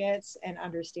markets and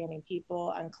understanding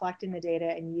people and collecting the data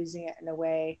and using it in a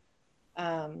way,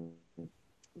 um,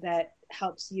 that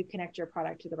helps you connect your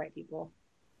product to the right people.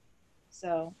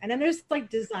 So, and then there's like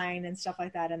design and stuff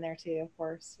like that in there too, of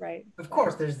course, right? Of But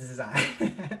course, there's design.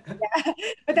 yeah,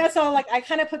 but that's all like I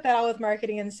kind of put that all with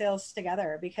marketing and sales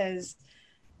together because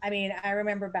I mean, I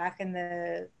remember back in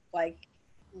the like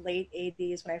late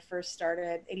 80s when I first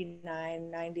started, 89,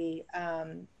 90,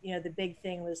 the big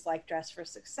thing was like dress for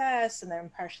success and the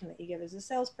impression that you give as a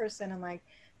salesperson and like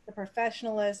the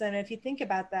professionalism. And if you think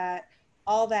about that,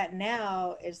 all that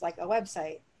now is like a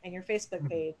website and your Facebook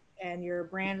page and your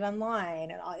brand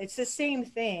online and all, it's the same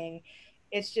thing.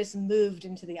 It's just moved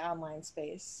into the online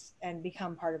space and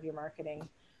become part of your marketing.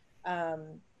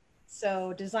 Um,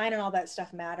 so design and all that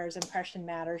stuff matters, impression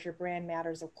matters, your brand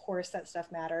matters, of course that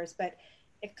stuff matters, but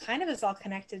it kind of is all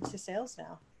connected to sales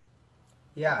now.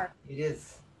 Yeah, it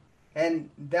is. And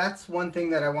that's one thing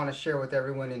that I want to share with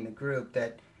everyone in the group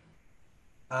that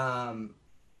um,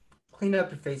 clean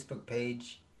up your Facebook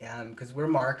page because we're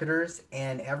marketers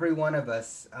and every one of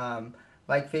us,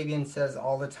 like Fabian says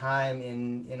all the time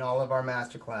in all of our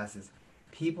master classes,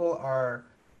 people are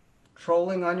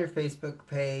trolling on your Facebook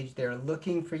page. They're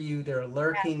looking for you. They're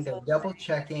lurking. They're Absolutely. double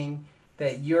checking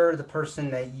that you're the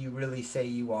person that you really say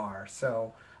you are.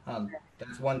 So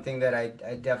that's one thing that I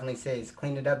definitely say is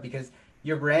clean it up because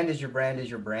your brand is your brand is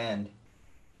your brand.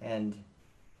 And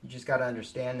you just got to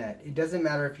understand that. It doesn't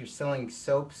matter if you're selling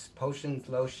soaps, potions,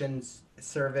 lotions,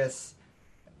 service,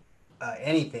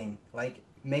 anything. Like,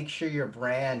 make sure your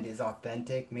brand is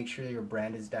authentic. Make sure your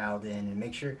brand is dialed in. And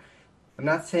make sure, I'm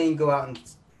not saying go out and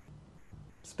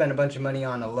spend a bunch of money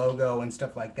on a logo and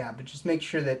stuff like that, but just make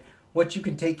sure that what you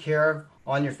can take care of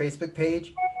on your Facebook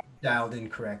page dialed in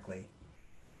correctly.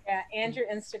 Yeah, and your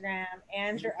Instagram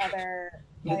and your other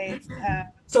sites.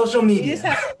 Social We just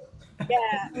media. have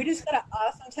Yeah, we just got an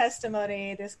awesome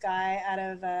testimony. This guy out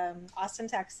of Austin,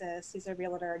 Texas. He's a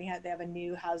realtor, and they have a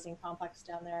new housing complex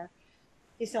down there.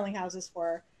 He's selling houses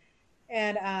for,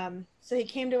 and so he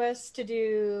came to us to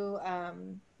do,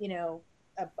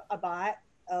 a bot,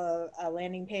 a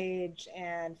landing page,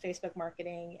 and Facebook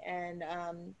marketing, and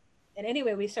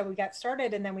anyway, we got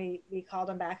started, and then we called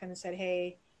him back and said,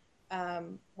 hey.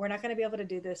 We're not going to be able to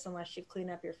do this unless you clean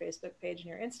up your Facebook page and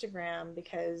your Instagram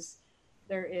because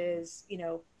there is,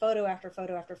 photo after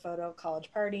photo after photo of college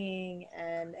partying.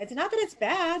 And it's not that it's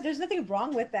bad. There's nothing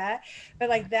wrong with that. But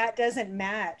like that doesn't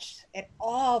match at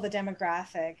all the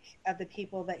demographic of the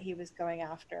people that he was going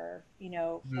after, for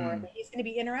Mm, that he's going to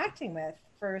be interacting with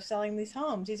for selling these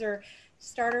homes. These are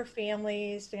starter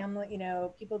families,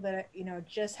 people that,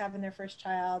 just having their first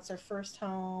child, it's their first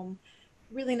home,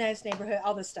 really nice neighborhood,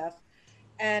 all this stuff.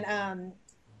 And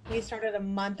he started a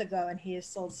month ago and he has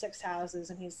sold 6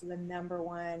 houses and he's the number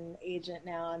one agent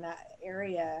now in that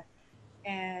area.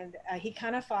 And he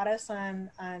kind of fought us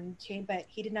on chain, but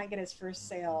he did not get his first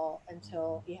sale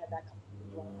until he had that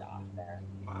completely blocked off there.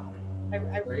 wow. I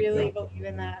There you really go. believe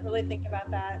in that. Really think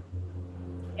about that.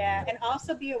 Yeah, and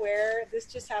also be aware. This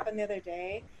just happened the other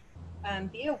day.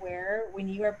 Be aware when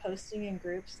you are posting in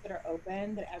groups that are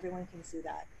open that everyone can see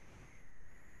that.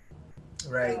 So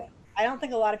Right. I don't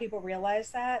think a lot of people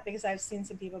realize that because I've seen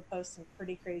some people post some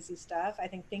pretty crazy stuff. I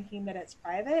think thinking that it's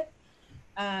private,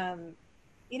 um,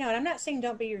 and I'm not saying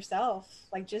don't be yourself.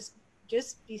 Like just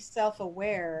be self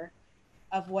aware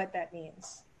of what that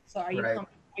means. So Right.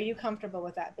 are you comfortable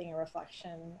with that being a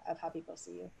reflection of how people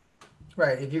see you?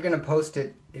 Right. If you're gonna post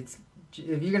it, if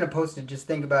you're gonna post it, just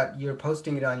think about you're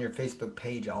posting it on your Facebook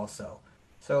page also.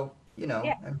 So,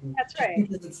 Yeah, I mean, that's just right.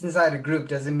 because it's inside a group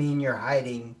doesn't mean you're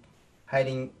hiding,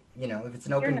 if it's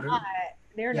an They're open not. group.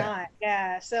 They're Yeah. not.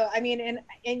 Yeah. So I mean, and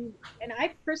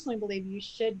I personally believe you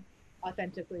should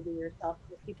authentically be yourself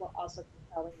because people also can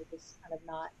tell when you're just kind of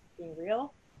not being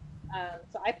real.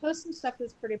 So I post some stuff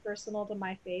that's pretty personal to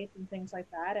my faith and things like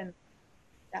that, and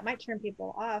that might turn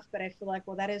people off. But I feel like,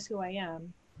 well, that is who I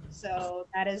am. So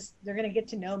they're going to get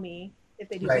to know me if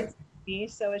they do Right. business with me.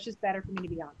 So it's just better for me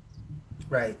to be honest.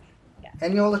 Right. Yeah.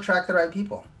 And you'll attract the right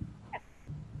people. Yeah.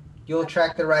 You'll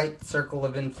attract Absolutely. the right circle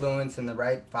of influence and the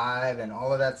right vibe and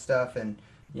all of that stuff. And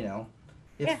you know,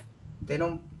 Yeah. if they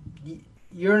don't,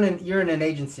 you're in an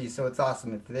agency, so it's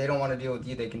awesome. If they don't want to deal with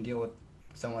you, they can deal with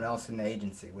someone else in the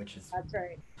agency, which is That's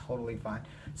right. totally fine.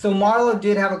 So Yeah. Marlo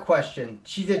did have a question.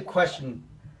 She did Okay. question,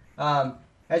 um,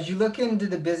 as you look into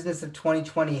the business of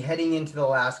 2020, heading into the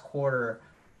last quarter,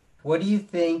 what do you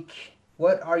think?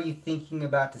 What are you thinking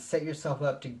about to set yourself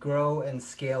up to grow and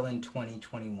scale in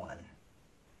 2021?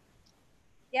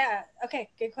 Yeah. Okay.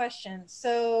 Good question.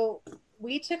 So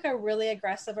we took a really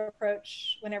aggressive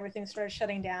approach when everything started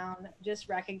shutting down, just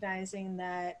recognizing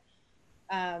that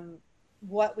um,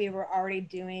 what we were already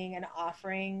doing and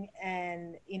offering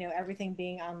and everything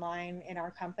being online in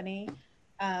our company,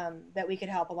 that we could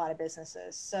help a lot of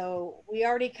businesses. So we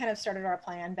already kind of started our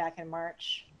plan back in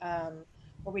March,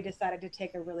 where we decided to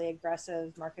take a really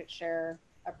aggressive market share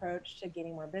approach to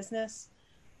getting more business,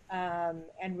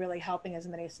 and really helping as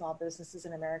many small businesses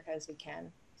in America as we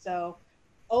can. So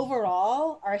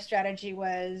overall, our strategy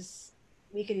was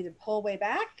we could either pull way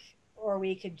back or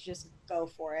we could just go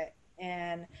for it.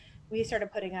 And we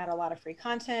started putting out a lot of free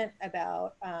content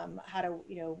about how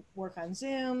to, work on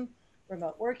Zoom,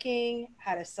 remote working,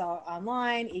 how to sell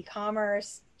online,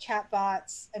 e-commerce,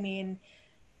 chatbots. I mean,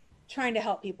 trying to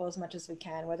help people as much as we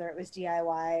can, whether it was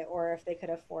DIY or if they could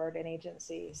afford an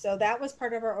agency. So that was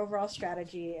part of our overall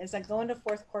strategy. As I go into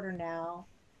fourth quarter now,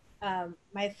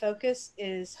 my focus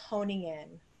is honing in.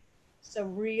 So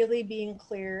really being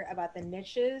clear about the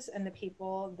niches and the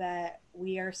people that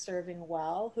we are serving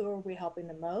well. Who are we helping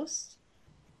the most?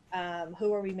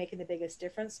 Who are we making the biggest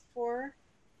difference for?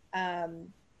 Um,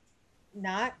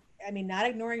 not not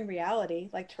ignoring reality.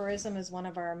 Like tourism is one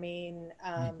of our main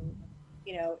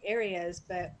areas,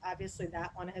 but obviously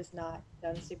that one has not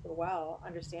done super well,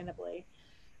 understandably.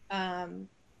 um,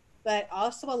 but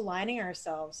also aligning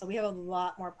ourselves, so we have a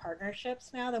lot more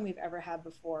partnerships now than we've ever had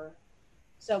before.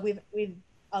 So we've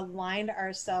aligned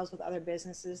ourselves with other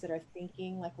businesses that are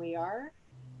thinking like we are,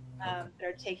 that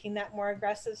are taking that more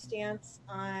aggressive stance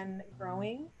on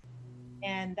growing.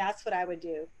 And that's what I would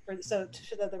do for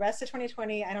the rest of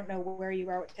 2020. I don't know where you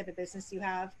are, what type of business you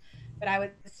have, but I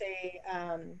would say,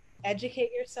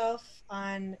 educate yourself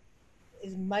on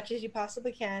as much as you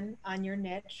possibly can on your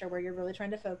niche or where you're really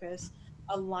trying to focus.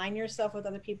 align yourself with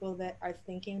other people that are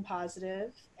thinking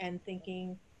positive and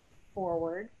thinking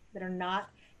forward, that are not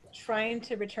trying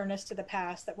to return us to the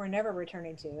past that we're never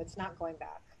returning to. It's not going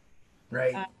back.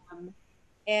 Right. Um,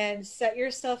 and set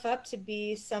yourself up to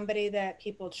be somebody that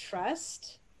people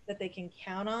trust, that they can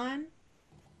count on,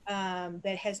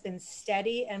 that has been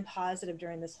steady and positive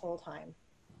during this whole time.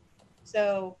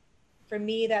 So for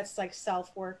me, that's like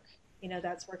self work.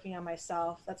 That's working on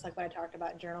myself. That's like what I talked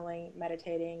about: journaling,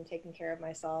 meditating, taking care of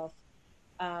myself.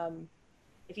 Um,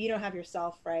 if you don't have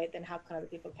yourself right, then how can other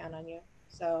people count on you?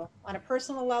 So on a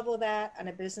personal level, that on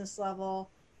a business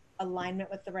level, alignment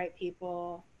with the right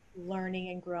people, learning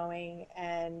and growing,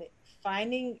 and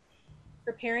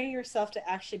preparing yourself to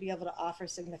actually be able to offer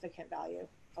significant value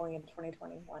going into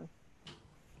 2021.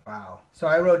 Wow. So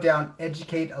I wrote down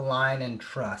educate, align, and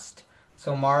trust.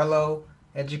 So Marlo,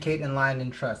 educate, align,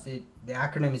 and trust. The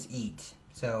acronym is EAT.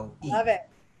 So EAT. Love it.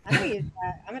 I'm gonna use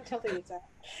that. I'm gonna totally use that.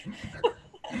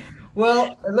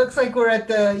 Well, it looks like we're at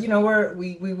the,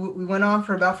 we went on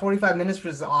for about 45 minutes,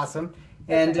 which is awesome.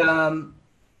 And Perfect.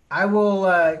 I will,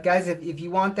 guys, if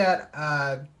you want that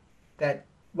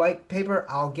white paper,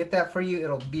 I'll get that for you.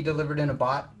 It'll be delivered in a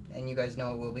bot, and you guys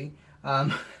know it will be.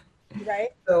 Um, Right?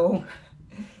 so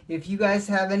if you guys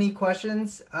have any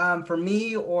questions for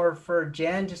me or for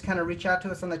Jen, just kind of reach out to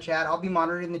us on the chat. I'll be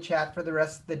monitoring the chat for the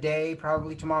rest of the day,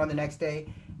 probably tomorrow and the next day.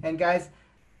 And guys,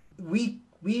 we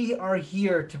are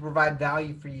here to provide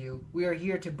value for you. We are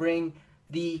here to bring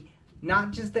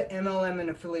not just the MLM and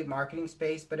affiliate marketing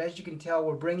space, but as you can tell,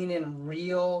 we're bringing in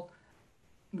real,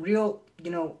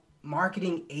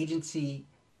 marketing agency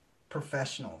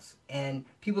professionals and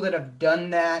people that have done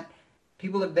that.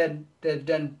 People that have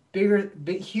done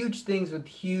huge things with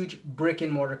huge brick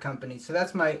and mortar companies. So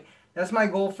that's my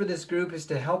goal for this group, is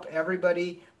to help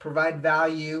everybody provide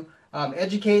value,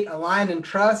 educate, align, and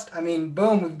trust. I mean,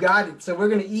 boom, we've got it. So we're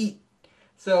gonna eat.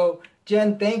 So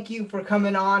Jen, thank you for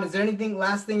coming on. Is there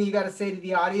last thing you got to say to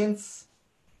the audience?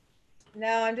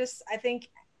 No, I think,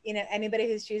 anybody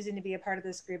who's choosing to be a part of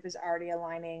this group is already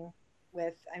aligning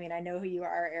with, I know who you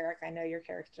are, Eric. I know your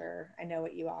character. I know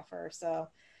what you offer. So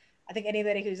I think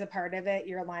anybody who's a part of it,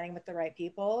 you're aligning with the right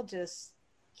people. Just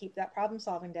keep that problem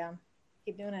solving down.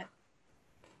 Keep doing it.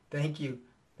 Thank you.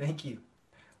 Thank you.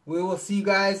 We will see you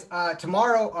guys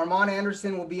tomorrow. Armand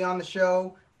Anderson will be on the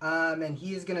show, and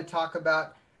he is going to talk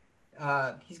about,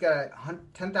 he's got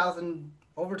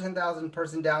over 10,000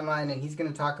 person downline, and he's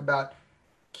going to talk about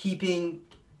keeping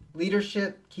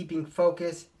leadership, keeping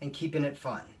focus, and keeping it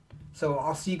fun. So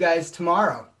I'll see you guys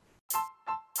tomorrow.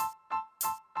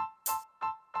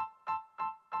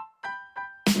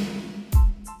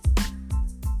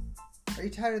 Are you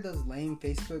tired of those lame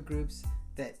Facebook groups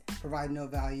that provide no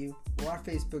value? Well, our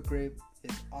Facebook group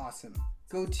is awesome.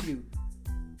 Go to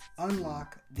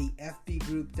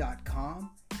unlockthefbgroup.com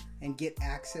and get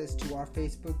access to our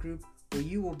Facebook group, where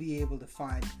you will be able to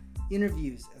find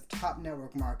interviews of top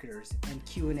network marketers and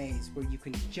Q&As where you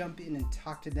can jump in and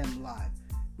talk to them live.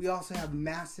 We also have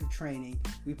massive training.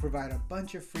 We provide a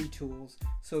bunch of free tools.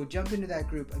 So jump into that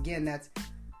group. Again, that's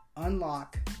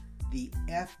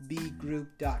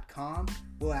unlockthefbgroup.com.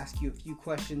 We'll ask you a few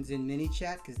questions in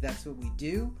MiniChat, because that's what we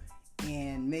do,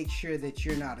 and make sure that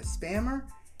you're not a spammer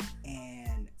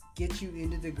and get you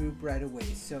into the group right away.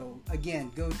 So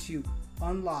again, go to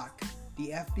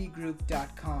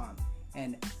unlockthefbgroup.com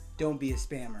and don't be a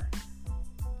spammer.